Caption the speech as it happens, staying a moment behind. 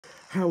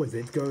How is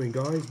it going,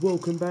 guys?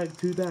 Welcome back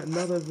to that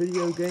another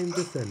video game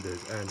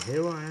Descenders, and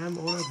here I am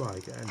on a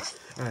bike,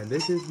 and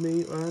this is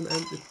me and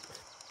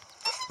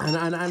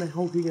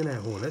honking an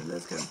air horn.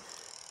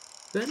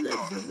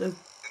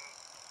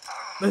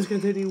 Let's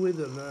continue with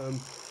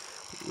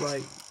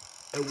like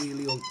a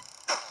wheelie on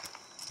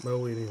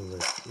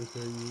this.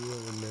 Okay,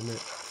 a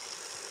minute.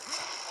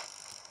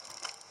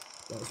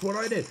 That's what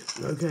I did.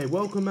 Okay,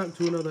 welcome back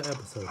to another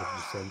episode of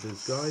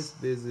Descenders, guys.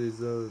 This is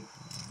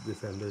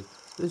Descenders.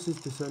 This is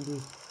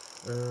Descenders.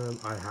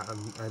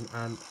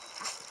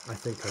 I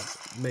think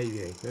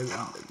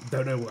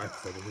don't know what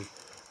episode it is.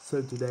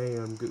 So today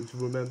I'm going to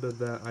remember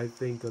that I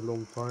think a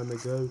long time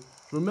ago.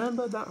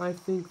 Remember that I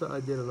think that I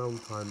did a long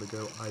time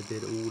ago. I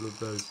did all of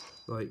those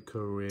like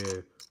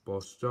career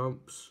boss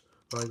jumps,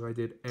 like I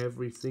did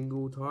every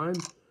single time.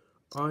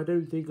 I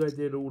don't think I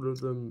did all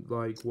of them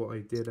like what I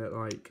did at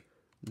like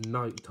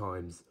night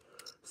times.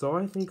 So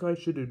I think I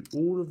should do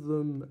all of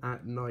them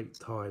at night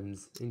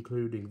times,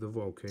 including the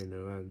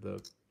volcano and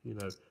the,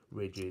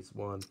 ridges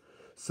one.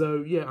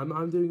 So yeah,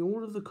 I'm doing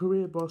all of the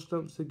career boss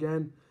jumps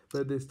again,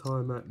 but this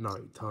time at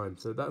night time.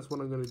 So that's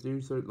what I'm going to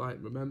do. So like,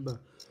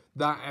 remember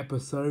that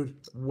episode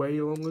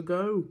way long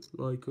ago,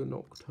 like in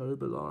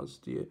October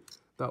last year?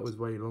 That was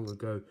way long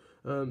ago.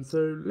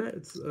 So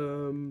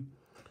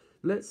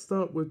let's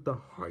start with the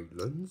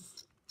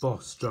Highlands.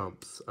 Boss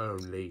jumps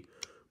only.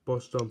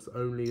 Boss jumps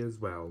only as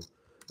well.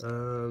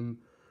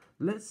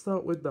 Let's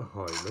start with the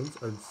Highlands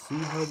and see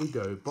how we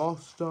go.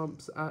 Boss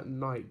jumps at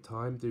night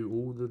time. Do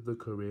all of the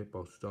career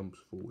boss jumps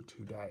for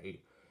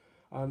today.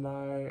 And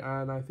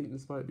I think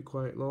this might be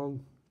quite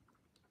long,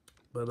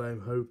 but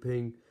I'm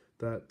hoping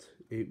that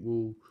it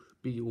will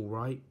be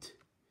alright.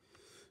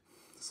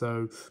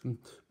 So,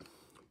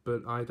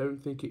 but I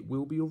don't think it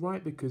will be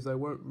alright because I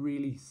won't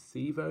really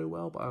see very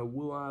well, but I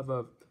will have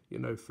a,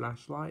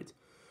 flashlight.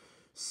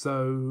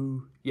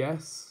 So,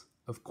 yes,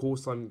 of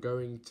course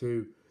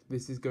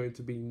this is going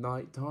to be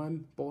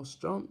nighttime boss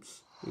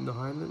jumps in the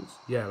Highlands.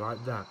 Yeah,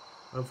 like that.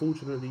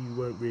 Unfortunately, you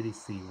won't really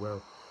see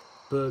well,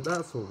 but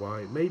that's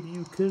alright. Maybe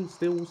you can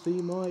still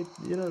see my,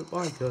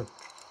 biker.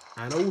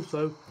 And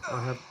also,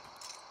 I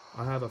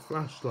have a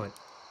flashlight.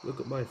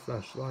 Look at my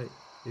flashlight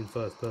in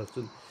first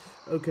person.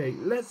 Okay,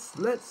 let's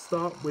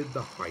start with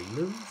the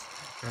Highlands,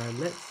 and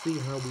let's see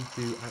how we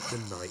do at the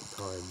night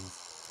times.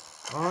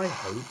 I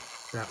hope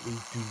that we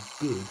do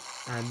good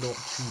and not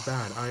too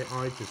bad.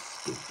 I just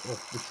skipped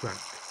off the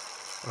track.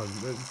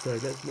 So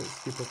let's not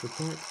skip off the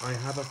track. I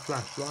have a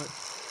flashlight.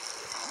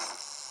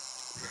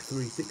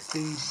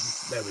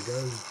 360. There we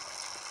go.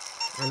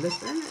 And let's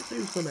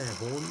do some air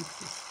horns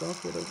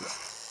stuff. Whatever.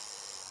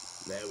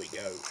 There we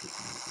go.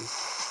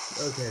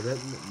 Okay,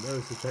 there's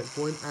the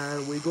checkpoint,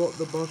 and we got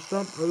the boss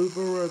jump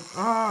over.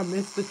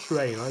 Missed the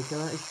train. I can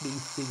actually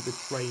see the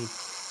train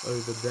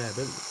over there.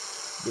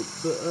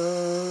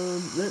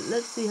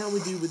 Let's see how we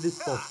do with this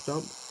boss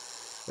jump.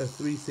 A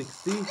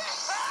 360.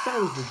 That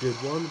was a good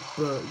one,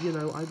 but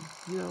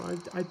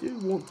I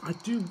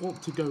do want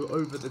to go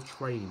over the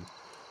train.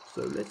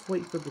 So let's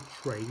wait for the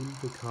train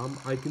to come.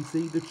 I can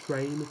see the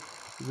train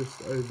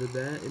just over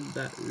there in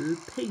that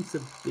piece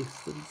of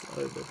distance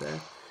over there.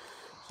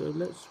 So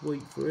let's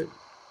wait for it.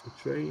 The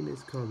train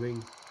is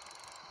coming.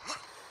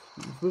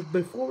 But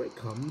before it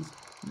comes,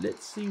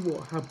 let's see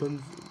what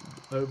happens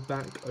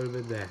back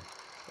over there.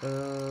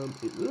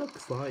 It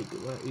looks like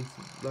it's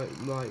like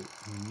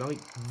night,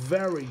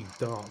 very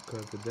dark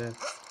over there.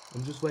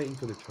 I'm just waiting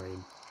for the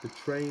train. The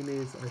train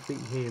is, I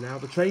think, here now.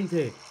 The train's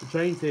here. The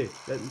train's here.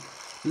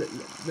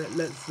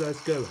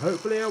 Let's go.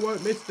 Hopefully, I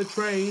won't miss the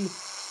train.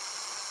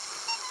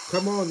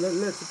 Come on,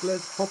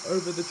 let's hop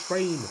over the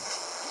train.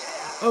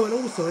 Oh, and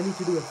also I need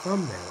to do a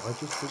thumbnail. I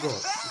just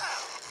forgot.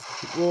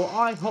 Well,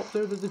 I hopped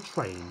over the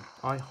train,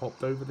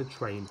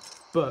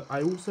 but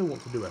I also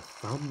want to do a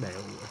thumbnail,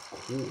 of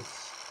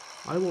course.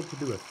 I want to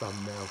do a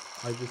thumbnail.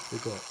 I just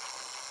forgot.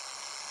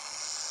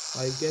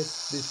 I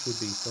guess this would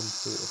be some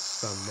sort of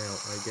thumbnail,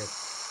 I guess.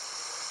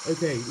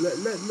 Okay,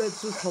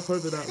 let's just hop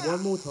over that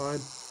one more time.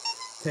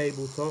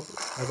 Tabletop,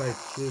 as I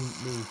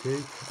shouldn't mean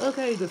to.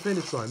 Okay, the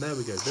finish line. There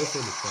we go. The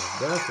finish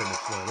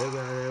line.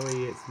 There we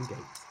get some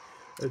gates.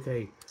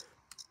 Okay.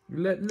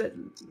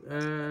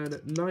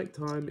 And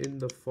nighttime in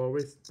the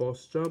forest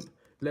boss jump.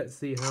 Let's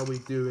see how we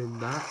do in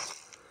that.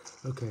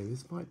 Okay,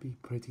 this might be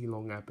a pretty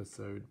long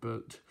episode,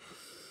 but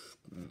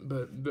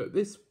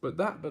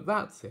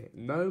that's it.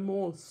 No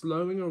more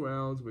slowing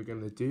around. We're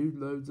gonna do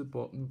loads of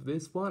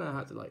this one. I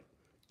had to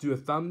do a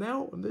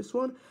thumbnail on this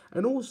one,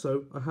 and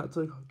also I had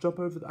to jump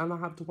over and I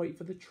had to wait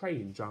for the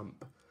train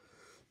jump.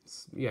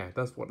 Yeah,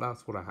 that's what I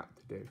had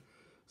to do.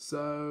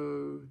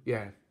 So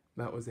yeah,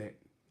 that was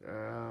it.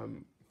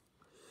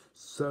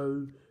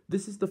 So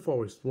this is the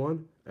forest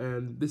one,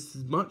 and this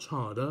is much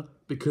harder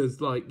because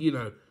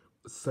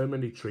so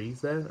many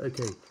trees there.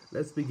 Okay,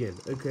 let's begin.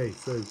 Okay,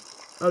 so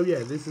oh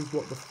yeah, this is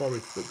what the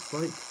forest looks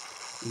like.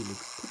 It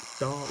looks pretty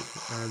dark,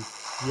 and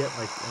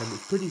and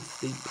it's pretty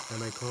steep,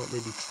 and I can't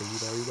really see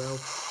very well.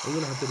 I'm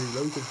gonna have to do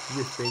loads of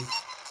drifting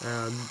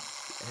and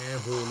air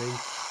horning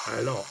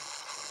a lot.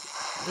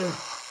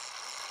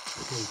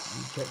 Okay,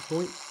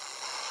 checkpoint.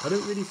 I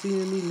don't really see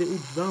any little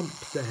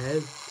jumps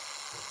ahead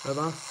of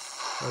us.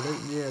 I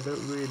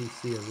don't really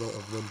see a lot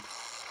of them.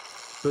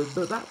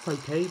 But that's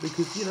okay,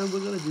 because, you know,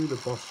 we're going to do the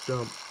boss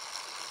jump.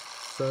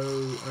 So,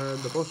 and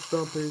the boss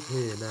jump is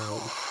here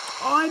now.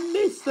 I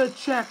missed the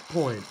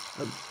checkpoint!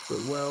 But,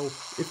 well,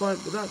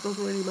 that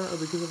doesn't really matter,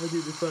 because if I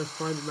do this first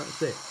time, then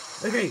that's it.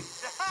 Okay,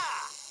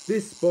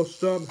 this boss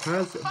jump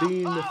has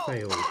been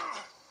failed.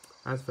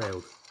 Has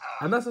failed.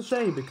 And that's a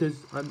shame, because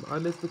I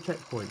missed the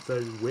checkpoint,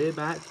 so we're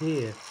back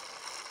here.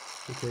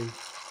 Okay.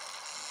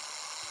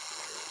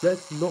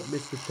 Let's not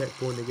miss the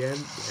checkpoint again.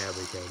 There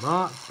we go.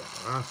 Mark.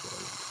 That's what I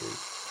want to do.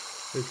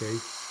 Okay.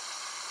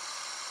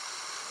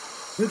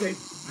 Okay.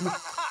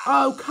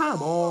 Oh,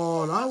 come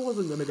on. I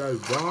wasn't going to go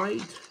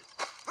right.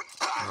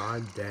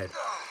 I'm dead.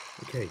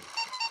 Okay.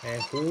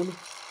 Air horn.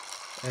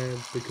 And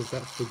because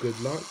that's for good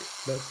luck.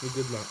 That's for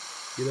good luck.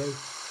 You know?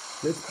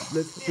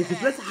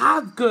 Let's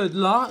have good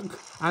luck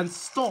and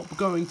stop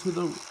going to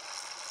the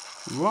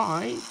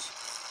right.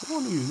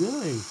 What are you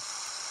doing?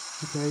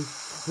 Okay.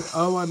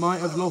 Oh, I might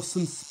have lost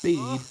some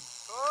speed.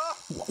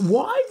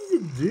 Why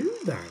did it do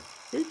that?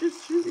 It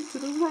just shoot you to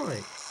the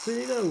right. So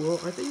you know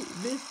what? I think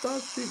this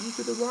does shoot you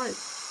to the right.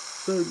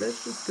 So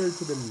let's just go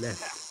to the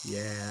left.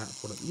 Yeah,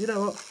 that's what you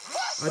know what?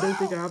 I don't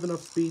think I have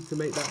enough speed to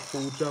make that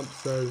full jump.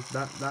 So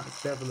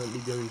that's definitely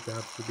going to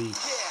have to be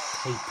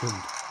taken.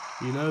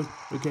 You know?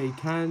 Okay,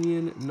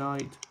 canyon,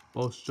 night,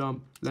 boss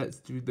jump. Let's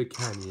do the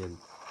canyon.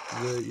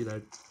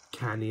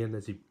 Canyon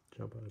as you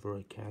jump over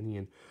a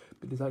canyon.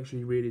 But it's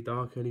actually really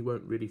dark and you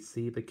won't really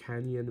see the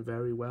canyon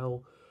very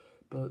well.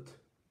 But,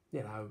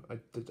 you know,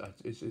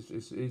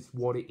 it's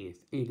what it is.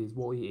 It is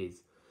what it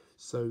is.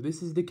 So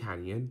this is the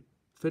canyon.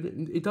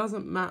 It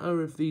doesn't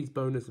matter if these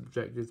bonus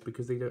objectives,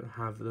 because they don't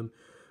have them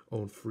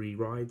on free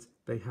rides.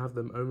 They have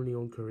them only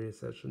on career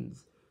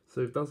sessions.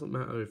 So it doesn't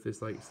matter if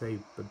it's, like, say,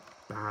 the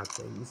bad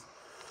things.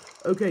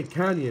 Okay,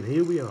 canyon,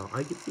 here we are.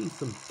 I can see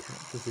some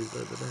cactuses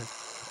over there.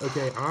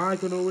 Okay, I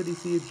can already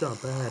see a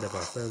jump ahead of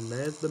us. And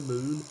there's the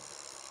moon.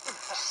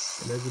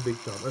 And there's a big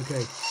jump.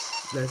 Okay,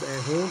 there's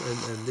air horn.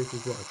 And this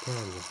is what a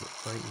canyon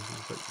looks like.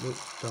 Look,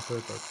 jump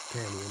over a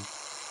canyon.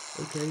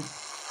 Okay,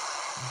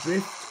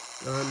 drift.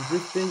 I'm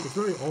drifting. It's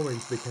very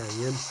orange, the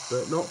canyon.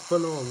 But not for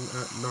long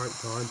at night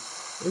time.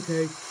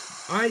 Okay,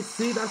 I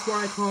see. That's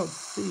why I can't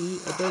see.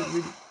 I don't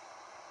really...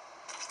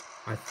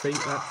 I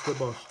think that's the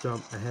boss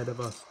jump ahead of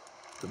us.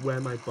 Where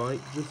my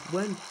bike just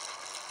went.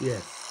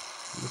 Yes.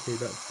 Okay,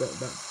 that's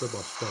the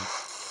boss jump.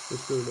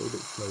 Let's go a little bit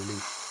slowly.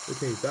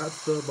 Okay,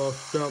 that's the boss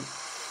jump.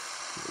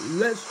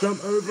 Let's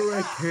jump over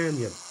a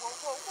canyon.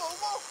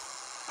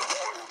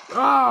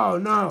 Oh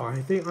no!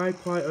 I think I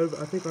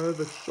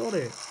overshot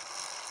it.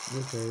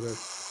 Okay,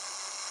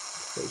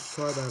 let's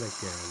try that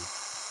again.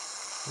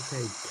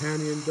 Okay,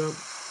 canyon jump.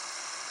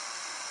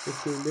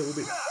 Let's go a little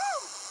bit.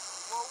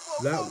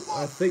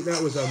 I think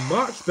that was a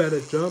much better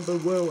jump,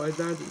 and well, I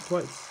landed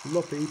quite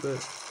sloppy, but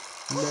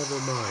never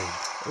mind.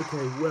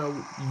 Okay,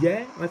 well,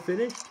 yeah, I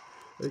finished.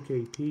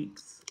 Okay,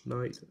 peaks,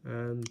 night,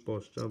 and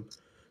boss jump.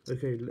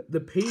 Okay, the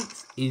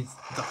peaks is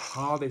the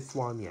hardest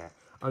one yet.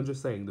 I'm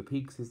just saying, the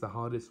peaks is the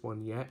hardest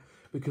one yet,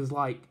 because,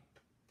 like,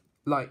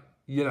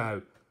 you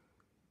know,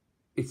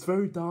 it's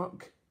very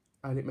dark,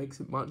 and it makes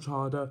it much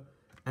harder,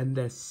 and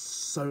there's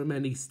so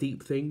many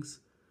steep things.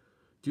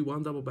 Do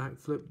one double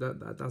backflip,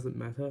 that doesn't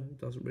matter.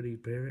 It doesn't really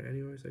appear it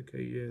anyways.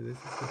 Okay, yeah, this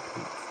is the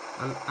peaks.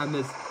 And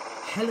there's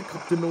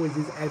helicopter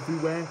noises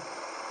everywhere.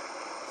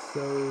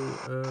 So,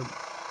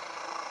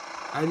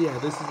 and yeah,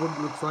 this is what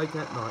it looks like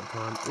at night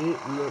time. It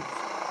looks,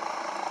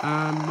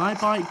 my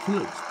bike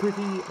looks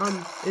pretty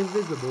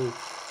invisible,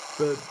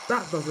 but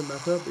that doesn't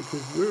matter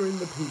because we're in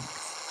the peaks.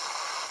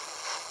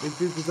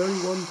 There's only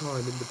one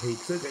time in the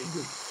peaks. Okay,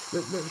 good.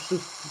 Let's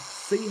just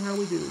see how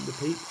we do in the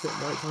peaks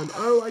at night time.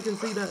 Oh, I can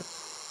see that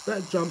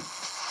jump.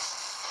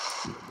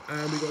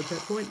 And we got a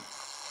checkpoint.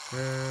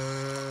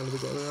 And we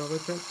got another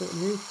checkpoint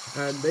here.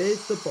 And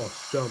there's the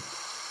boss jump.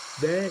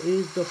 There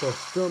is the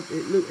boss jump.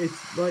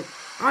 It's like,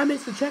 I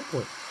missed the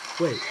checkpoint.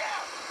 Wait.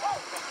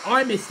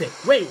 I missed it.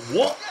 Wait,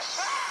 what?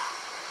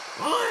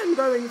 I'm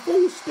going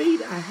full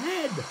speed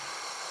ahead.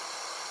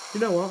 You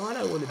know what? I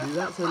don't want to do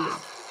that. So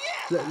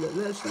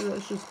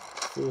let's just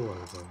fall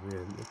over.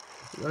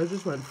 Yeah. I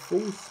just went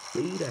full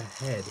speed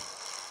ahead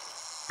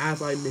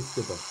as I missed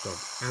the boss jump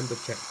and the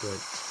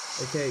checkpoint.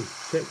 Okay,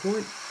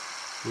 checkpoint.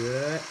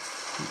 Yeah.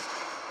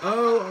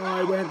 Oh,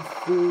 I went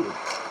full.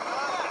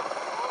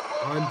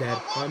 I'm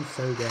dead. I'm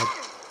so dead.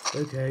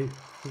 Okay.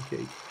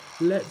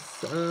 Let's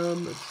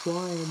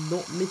try and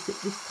not miss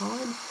it this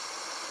time.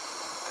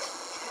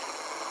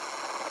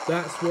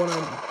 That's what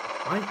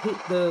I hit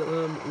the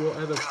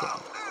whatever.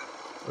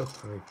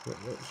 Okay,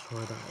 let's try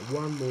that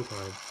one more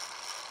time.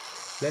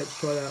 Let's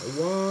try that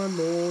one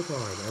more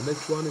time. And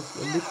this try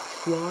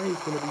is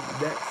gonna be,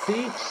 let's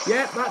see.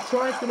 Yeah, that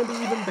try is gonna be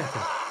even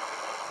better.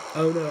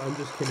 Oh no, I'm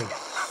just kidding.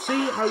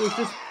 See, I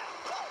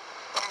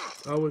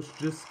was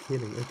just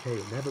kidding.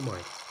 Okay, never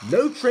mind.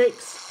 No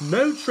tricks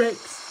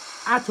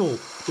at all.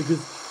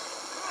 Because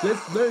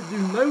let's do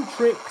no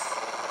tricks.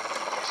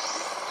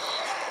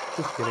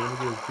 Just kidding, I'm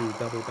going to do a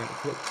double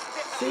backflip.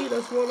 See,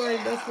 that's what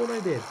I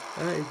did.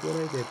 That is what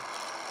I did.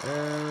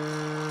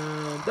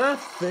 And the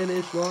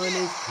finish line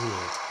is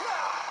here.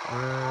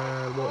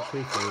 And watch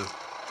me fall.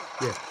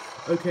 Yeah.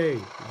 Okay,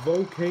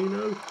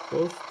 Volcano,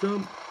 boss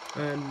jump,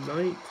 and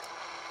night.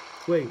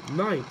 Wait,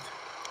 night.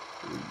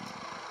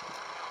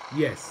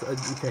 Yes,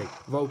 okay,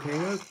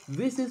 Volcano.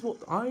 This is what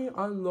I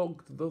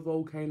unlocked the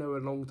Volcano a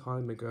long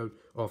time ago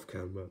off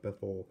camera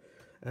before.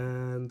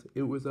 And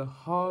it was a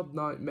hard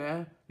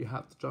nightmare. You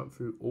had to jump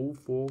through all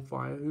 4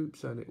 fire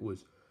hoops, and it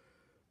was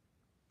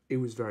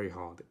very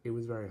hard. It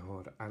was very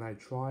hard, and I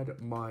tried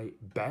my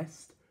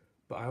best,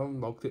 but I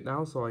unlocked it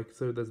now, so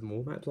there's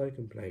more maps I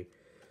can play.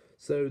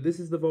 So this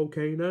is the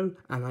Volcano,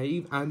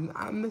 and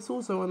and this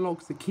also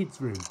unlocks the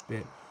kids' room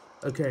bit.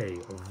 Okay,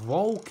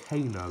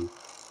 Volcano.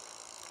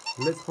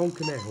 Let's honk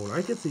an air horn.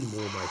 I can see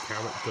more of my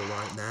character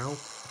right now.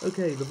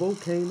 Okay, the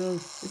Volcano.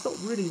 It's not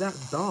really that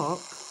dark.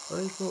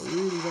 It's not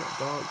really that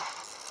dark.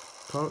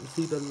 Can't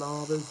see the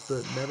lavas,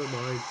 but never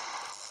mind.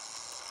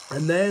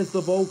 And there's the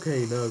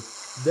Volcano.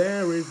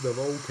 There is the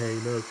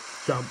Volcano.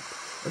 Jump.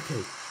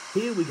 Okay,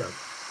 here we go.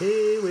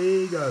 Here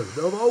we go.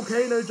 The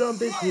Volcano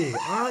jump is here.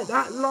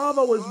 That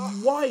lava was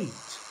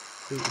white.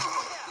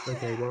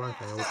 Okay, well I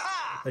failed.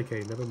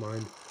 Okay, never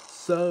mind.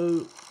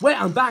 So, wait,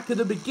 I'm back at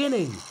the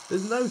beginning.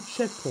 There's no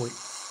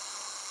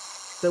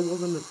checkpoints. There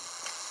wasn't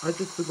I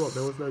just forgot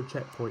there was no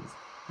checkpoints.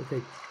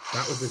 Okay,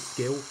 that was a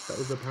skill. That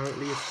was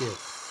apparently a skill.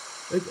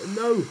 Okay,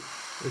 no.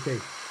 Okay.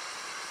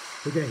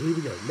 Okay, here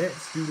we go.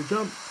 Let's do the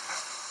jump.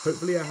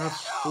 Hopefully I have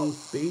full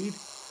speed.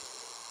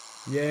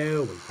 Yeah,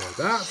 we go.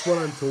 That's what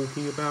I'm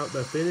talking about.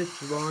 The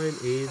finish line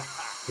is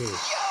here.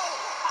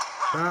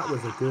 That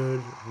was a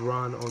good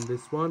run on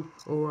this one.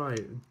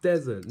 Alright,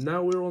 desert.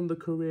 Now we're on the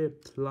career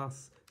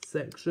plus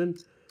section.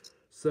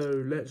 So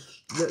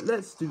let's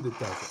do the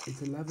desert.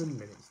 It's 11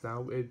 minutes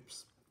now.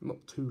 It's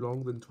not too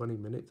long than 20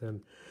 minutes.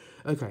 And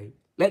okay,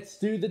 let's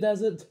do the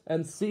desert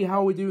and see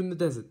how we do in the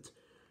desert.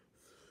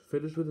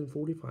 Finish within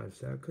 45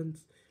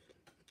 seconds.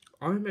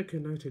 I'm a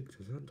kinetic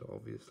descenter,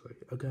 obviously.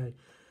 Okay.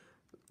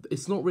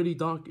 It's not really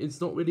dark. It's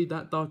not really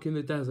that dark in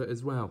the desert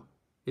as well.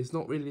 It's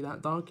not really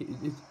that dark.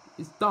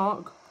 It's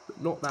dark, but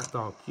not that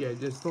dark. Yeah,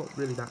 it's not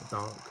really that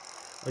dark.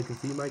 I can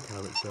see my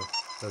character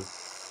as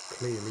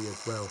clearly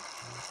as well.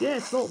 Yeah,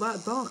 it's not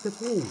that dark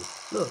at all.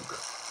 Look.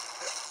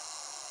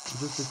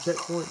 Just a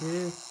checkpoint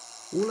here.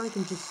 All I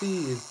can just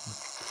see is...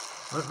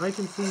 I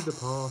can see the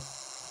path.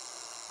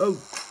 Oh.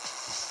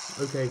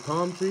 Okay,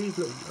 palm trees.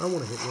 Look, I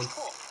want to hit one.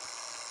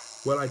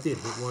 Well, I did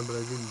hit one, but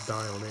I didn't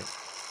die on it.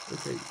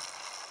 Okay.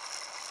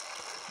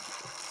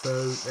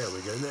 So there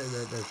we go.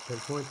 There's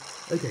checkpoint.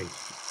 Okay,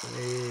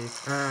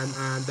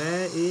 and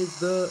there is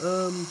the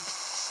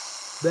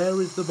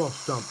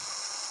boss jump.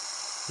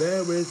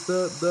 There is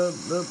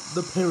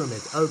the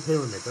pyramid. Oh,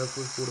 pyramid. That's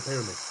what's called a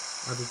pyramid.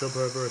 I have to jump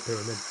over a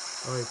pyramid.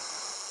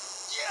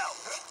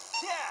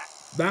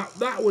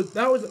 That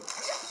was.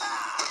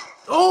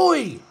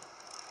 Oi!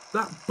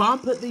 That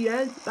bump at the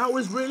end. That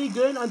was really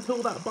good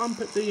until that bump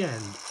at the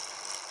end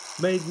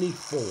made me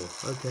fall.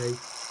 Okay,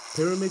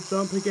 pyramid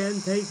jump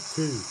again. Take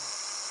 2.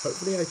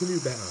 Hopefully I can do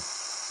better.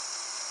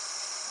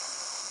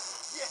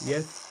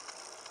 Yes.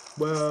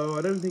 Well,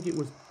 I don't think it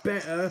was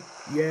better.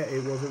 Yeah,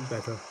 it wasn't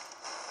better.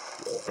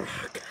 Oh,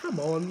 come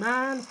on,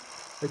 man.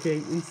 Okay,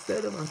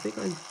 instead of... I think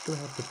I'm just going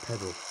to have to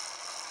pedal.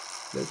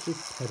 Let's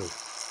just pedal.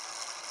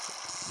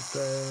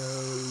 So,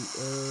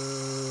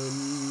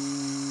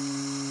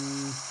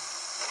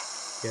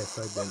 yes,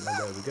 I did. And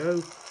there we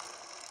go.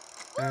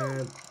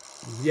 And,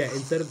 yeah,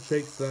 instead of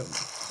tricks that...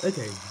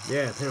 Okay,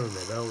 yeah,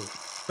 pyramid. That was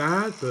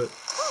bad, but...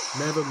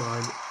 Never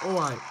mind.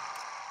 Alright.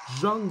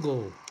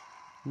 Jungle.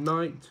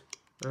 Night.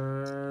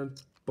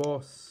 And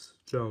boss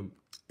jump.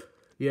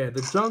 Yeah,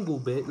 the jungle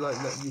bit, like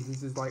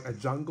this is like a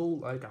jungle.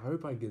 Like, I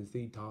hope I can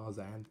see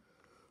Tarzan.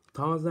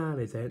 Tarzan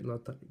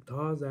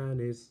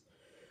is...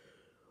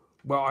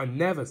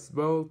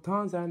 Well,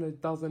 Tarzan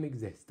doesn't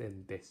exist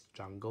in this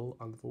jungle,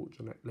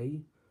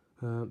 unfortunately.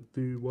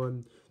 Do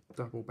one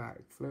double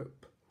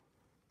backflip.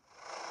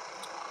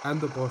 And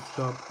the boss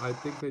jump. I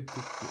think they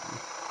did...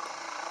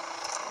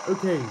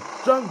 Okay,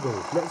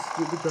 jungle. Let's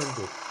do the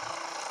jungle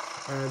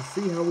and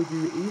see how we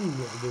do in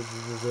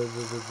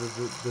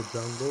the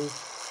jungle.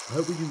 I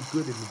hope we do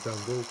good in the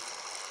jungle.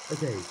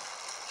 Okay,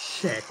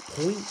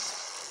 checkpoint.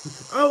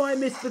 Oh, I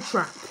missed the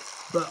track,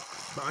 but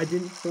I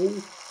didn't fall.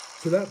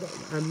 So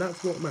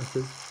that's what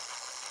matters.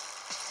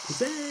 Is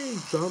there any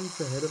jumps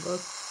ahead of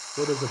us?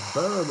 Well, there's a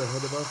berm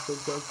ahead of us.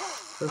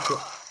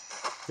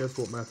 That's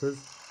what matters.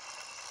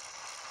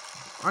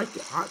 I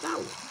can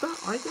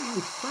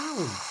hear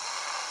sounds.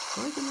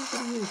 I can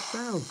even hear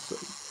sounds.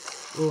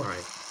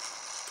 Alright,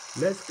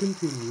 let's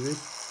continue this.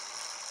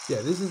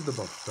 Yeah, this is the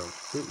boss jump.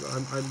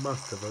 I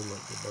must have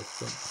unlocked the boss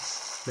jump.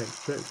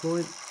 Next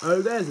checkpoint.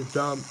 Oh, there's a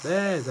jump.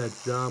 There's a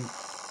jump.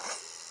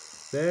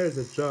 There's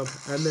a jump.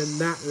 And then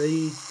that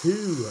leads to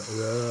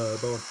the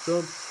boss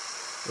jump.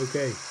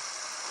 Okay.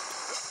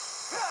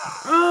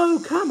 Oh,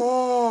 come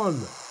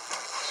on!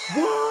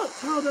 What?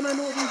 How did I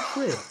not do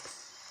tricks?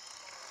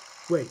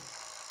 Wait.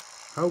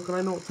 How can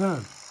I not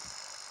turn?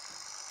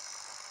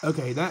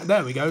 Okay,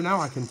 there we go.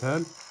 Now I can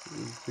turn.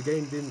 The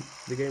game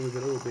was a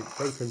little bit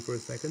broken for a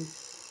second.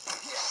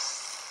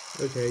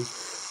 Okay,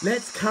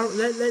 let's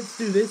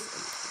do this.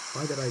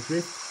 Why did I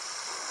drift?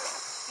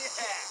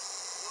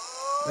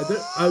 I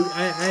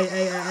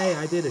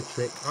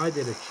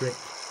did a trick.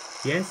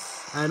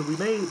 Yes, and we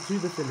made it to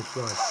the finish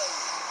line.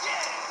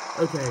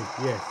 Okay,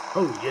 yes.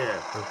 Oh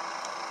yeah.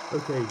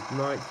 Okay,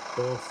 night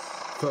boss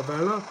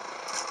favela.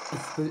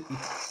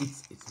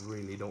 It's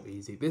really not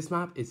easy. This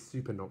map is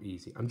super not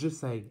easy. I'm just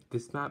saying,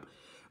 this map,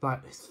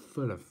 like, is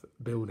full of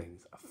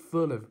buildings.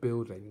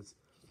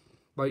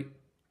 Like,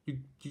 you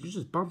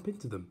just bump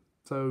into them.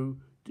 So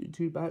do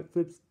 2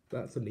 backflips.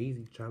 That's an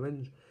easy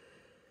challenge.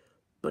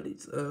 But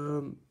it's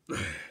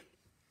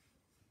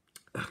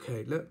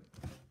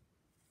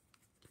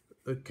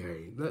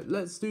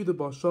let's do the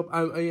boss shop.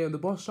 Oh yeah, the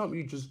boss shop,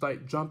 you just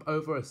like jump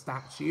over a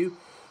statue.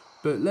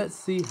 But let's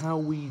see how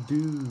we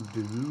do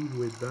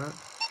with that.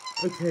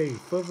 Okay,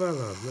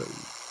 favela.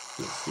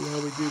 Let's see how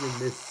we do in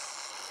this.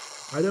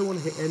 I don't want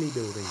to hit any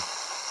building.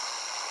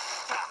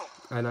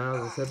 And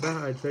as I said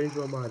that, I changed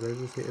my mind. I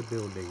just hit a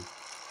building.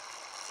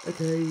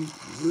 Okay,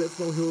 let's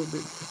not hit a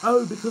bit.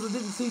 Oh, because I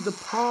didn't see the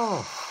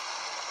path.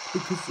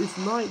 Because it's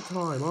night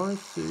time. I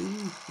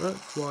see.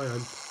 That's why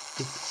I'm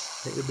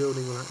just hit a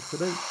building on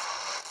accident.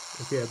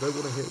 Okay, I don't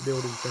want to hit a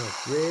building now.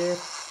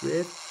 Drift.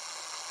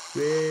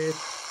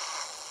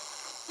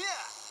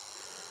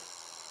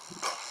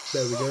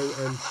 There we go,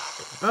 and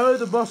oh,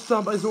 the boss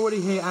jump is already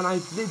here, and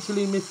I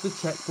literally missed the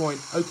checkpoint.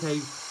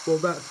 Okay, well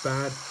that's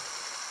bad.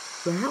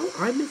 So how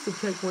I missed the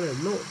checkpoint a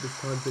lot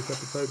this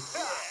episode.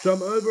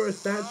 Jump over a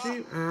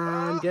statue,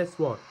 and guess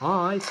what?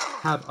 I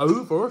have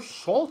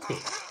overshot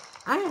it,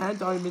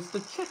 and I missed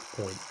the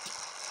checkpoint.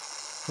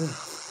 Oh,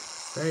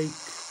 for sake!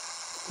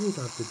 Of course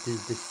I have to do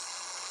this.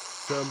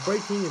 So I'm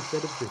braking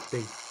instead of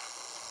drifting.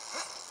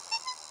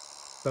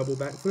 Double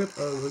backflip.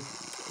 Oh.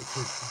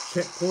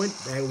 Checkpoint,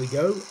 there we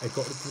go. I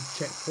got the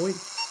checkpoint.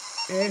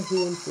 Air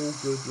horn for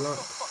good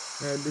luck.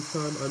 And this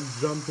time I'm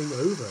jumping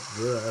over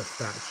the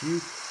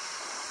statue.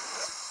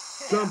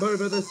 Jump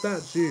over the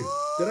statue.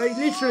 Did I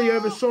literally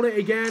overshot it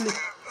again?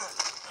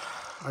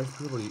 I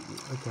probably...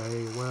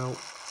 Okay, well,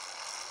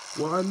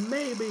 I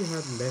maybe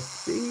had less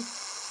speed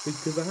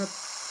because I had...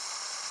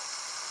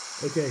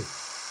 Okay.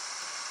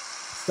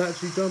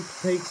 Statue jump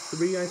takes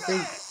 3, I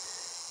think.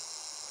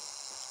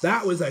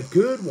 That was a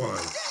good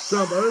one.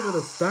 Jump over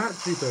the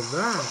statue for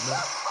that.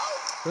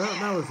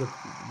 That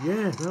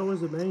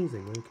was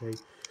amazing. Okay.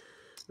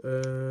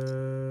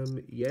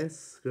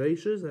 Yes,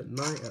 glaciers at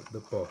night at the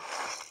boss.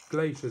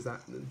 Glaciers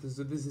at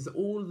this is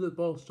all the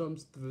boss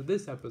jumps for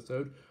this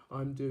episode.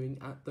 I'm doing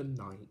at the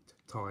night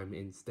time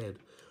instead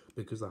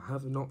because I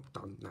have not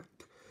done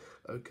that.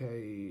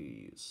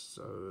 Okay,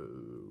 so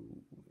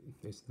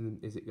is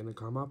it gonna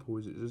come up or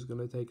is it just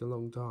gonna take a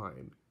long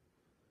time?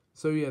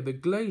 So yeah, the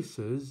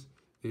glaciers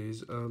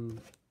is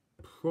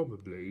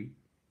probably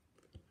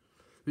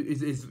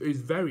is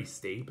very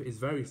steep. It's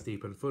very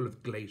steep and full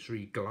of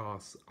glaciary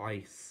glass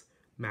ice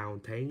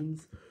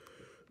mountains.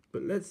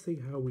 But let's see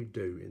how we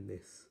do in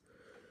this.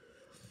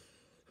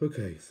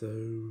 Okay,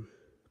 so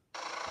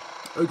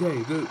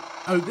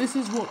this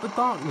is what the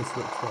darkness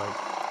looks like.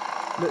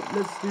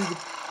 Let's do the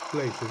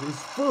glaciers.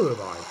 It's full of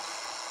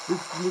ice.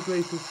 The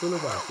glacier's full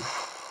of ice.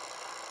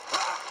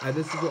 And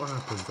this is what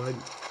happens.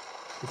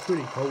 It's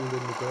pretty cold in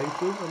the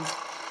glaciers.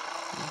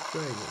 I'm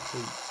saying it. So,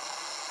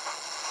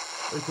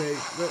 okay,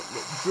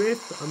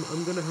 drift.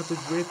 I'm gonna have to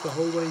drift the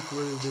whole way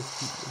through this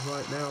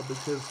right now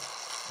because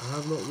I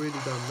have not really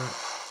done that.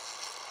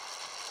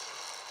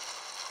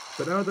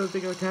 But now I don't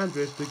think I can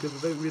drift because I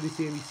don't really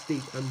see any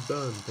steep and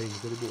burn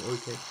things anymore.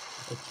 Okay,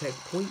 a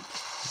checkpoint.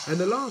 And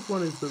the last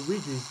one is the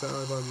ridges that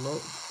I've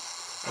unlocked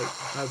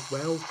as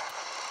well.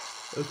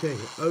 Okay,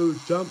 oh,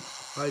 jump.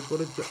 I've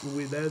got a jump.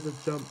 There's a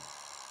jump.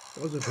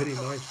 That was a pretty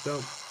nice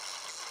jump.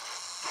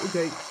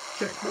 Okay,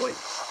 checkpoint.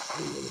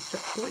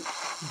 Checkpoint.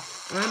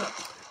 And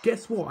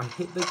guess what? I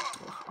hit the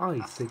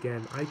ice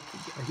again. I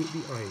hit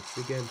the ice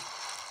again.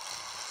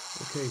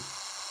 Okay.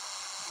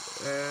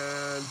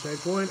 And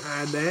checkpoint.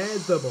 And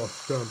there's the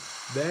boss jump.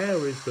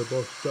 There is the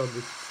boss jump.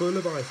 It's full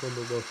of ice on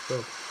the boss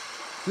jump.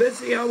 Let's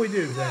see how we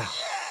do there.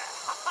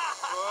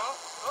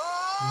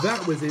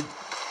 That was it.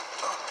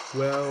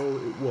 Well,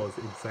 it was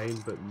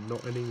insane, but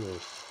not anymore.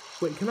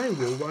 Wait, can I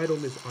wall ride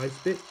on this ice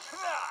bit?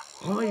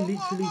 I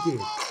literally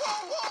did,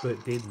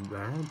 but didn't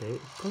land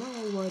it. Can I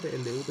wall ride it a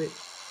little bit?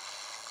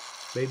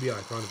 Maybe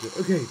I kind of did.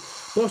 Okay,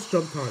 boss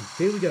jump time.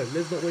 Here we go.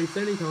 Let's not waste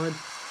any time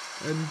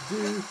and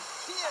do.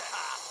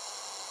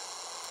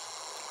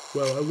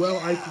 Well,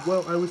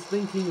 I was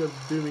thinking of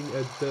doing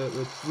a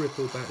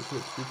triple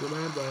backflip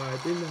Superman, but I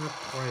didn't have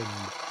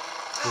time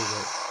for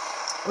it.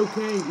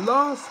 Okay,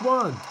 last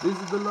one. This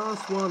is the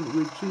last one,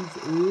 which is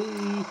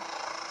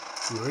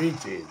the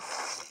ridges.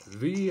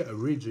 The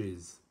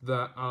ridges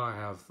that I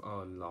have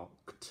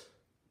unlocked.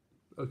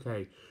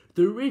 Okay,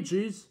 the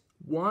ridges,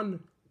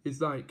 one is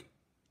like,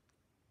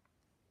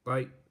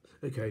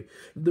 okay,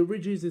 the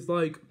ridges is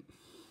like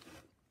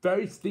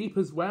very steep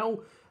as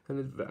well,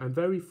 and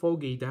very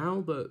foggy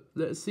down. But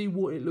let's see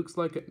what it looks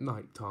like at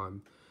night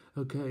time.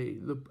 Okay,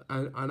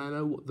 and I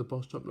know what the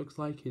boss jump looks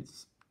like.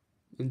 It's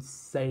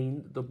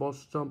insane. The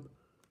boss jump.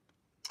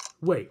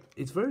 Wait,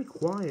 it's very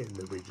quiet in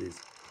the ridges.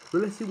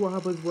 But let's see what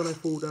happens when I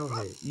fall down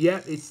here.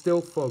 Yeah, it's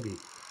still foggy.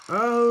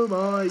 Oh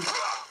my.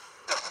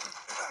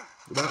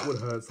 That would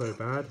hurt so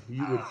bad.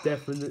 You would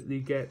definitely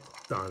get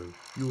done.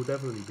 You will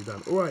definitely be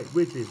done. Alright,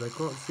 ridges. I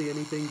can't see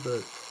anything,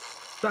 but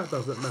that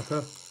doesn't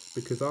matter.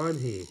 Because I'm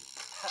here.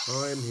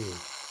 I am here.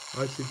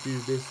 I should do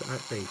this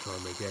at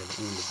daytime again.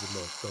 All of the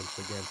boss jumps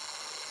again.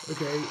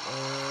 Okay,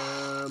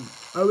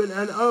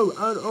 and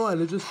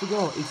I just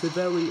forgot, it's a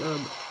very,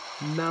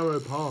 narrow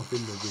path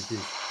in the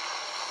ridges.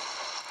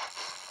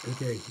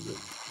 Okay,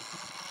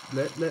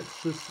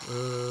 let's just,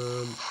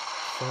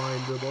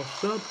 find the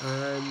boss jump,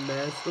 and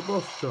there's the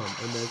boss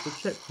jump, and there's the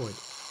checkpoint.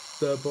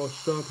 The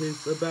boss jump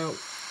is about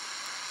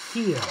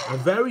here. A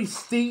very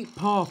steep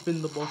path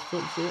in the boss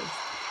jump, so let's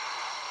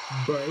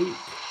break,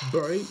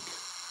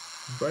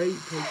 I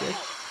guess.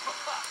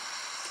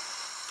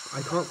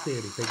 I can't see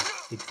anything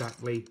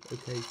exactly.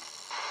 Okay.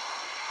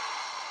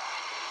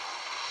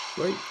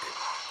 Break.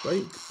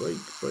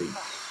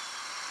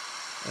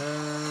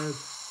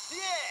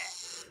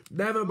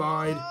 Never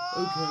mind.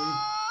 Okay.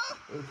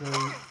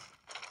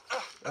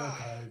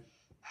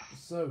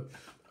 So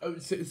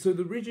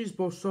the Ridges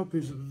boss jump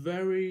is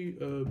very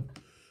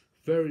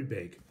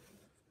big,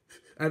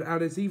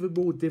 and it's even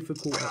more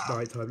difficult at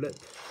night time.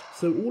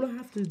 So all I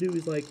have to do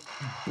is like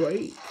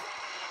break.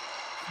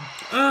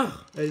 And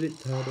it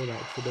turned on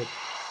accident.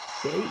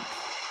 Break.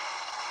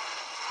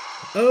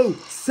 Oh,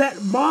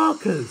 set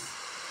markers.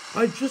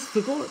 I just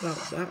forgot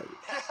about that.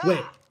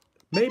 Wait,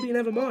 maybe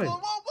never mind.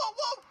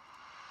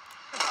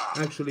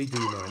 Actually, do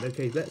mind.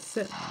 Okay, let's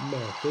set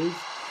markers.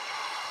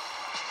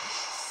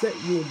 Set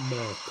your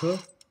marker.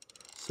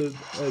 So,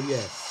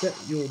 set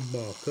your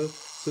marker.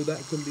 So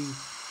that can be.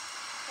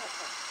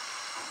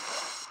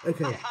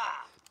 Okay.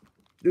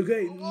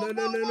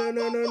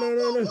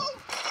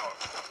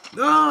 No.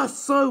 Ah,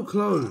 so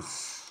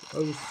close. I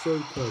was so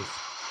close.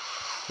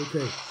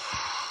 Okay.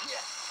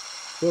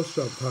 Boss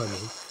jump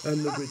timing.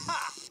 And the bridge.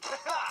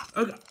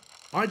 Okay.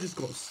 I just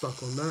got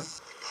stuck on that.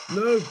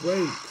 No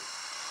break.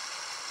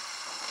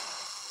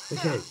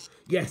 Okay.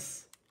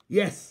 Yes.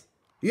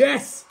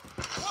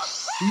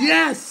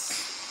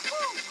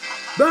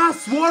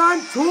 That's what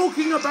I'm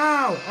talking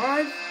about.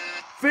 I've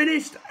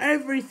finished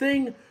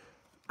everything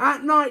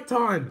at night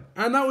time.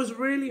 And that was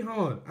really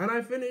hard. And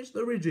I finished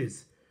the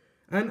ridges.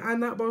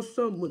 And that boss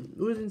jump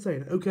was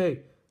insane.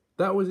 Okay,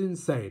 that was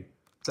insane.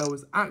 That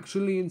was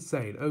actually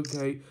insane.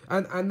 Okay,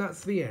 and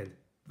that's the end.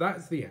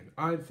 That's the end.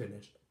 I'm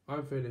finished.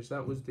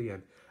 That was the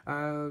end.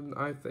 And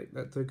I think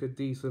that took a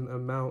decent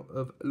amount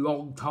of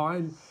long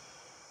time.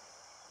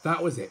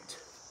 That was it.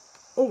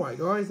 Alright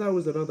guys, that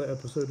was another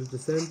episode of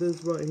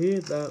Descenders right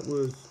here. That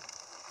was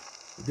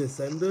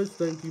Descenders.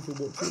 Thank you for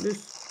watching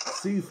this.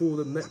 See you for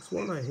the next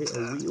one. I hit a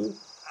wheel.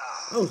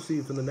 I'll see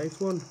you for the next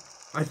one.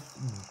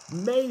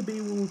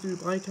 Maybe we'll do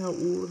bike out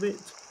all of it.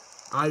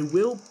 I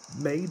will,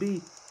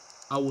 maybe.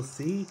 I will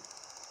see.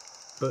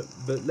 But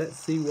let's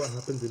see what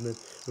happens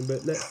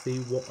but let's see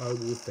what I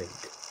will think.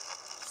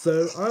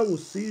 So I will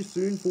see you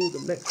soon for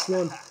the next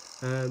one.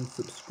 And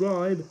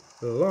subscribe,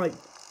 like,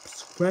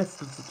 press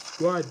the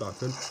subscribe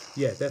button.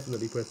 Yeah,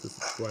 definitely press the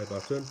subscribe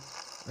button.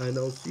 And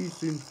I'll see you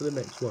soon for the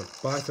next one.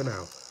 Bye for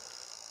now.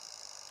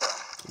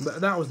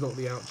 But that was not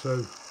the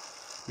outro.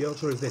 The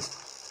outro is this.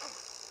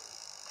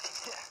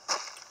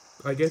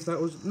 I guess that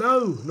was...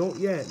 No, not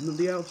yet.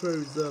 The outro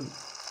is...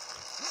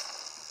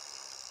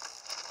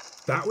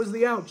 That was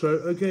the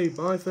outro. Okay,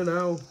 bye for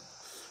now.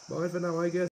 Bye for now, I guess.